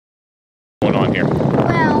on here?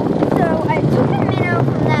 Well, so I took a minnow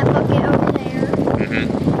from that bucket over there,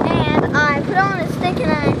 and I put it on a stick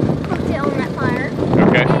and I cooked it on that fire.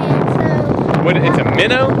 Okay. And so... What? It's a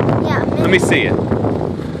minnow? Yeah, minnow. Let me see it.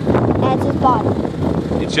 That's his body.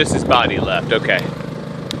 It's just his body left. Okay.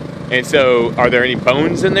 And so, are there any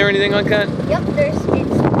bones in there, or anything like that? Yep,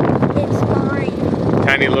 it's fine.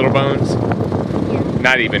 Tiny little bones? Yeah.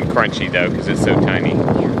 Not even crunchy though, because it's so tiny.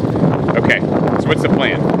 Yeah. Okay. So what's the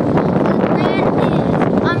plan? The plan is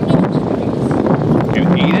I'm gonna eat this. You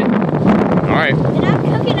eat it? All right. And I'm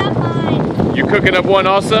cooking up mine. You're cooking up one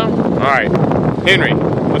also? All right. Henry,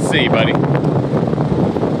 let's see, buddy.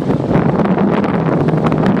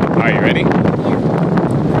 Are you ready? Yeah.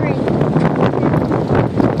 3.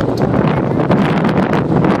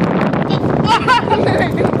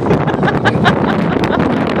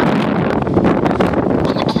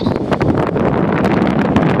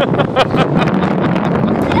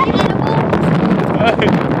 Of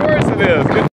course it is. Good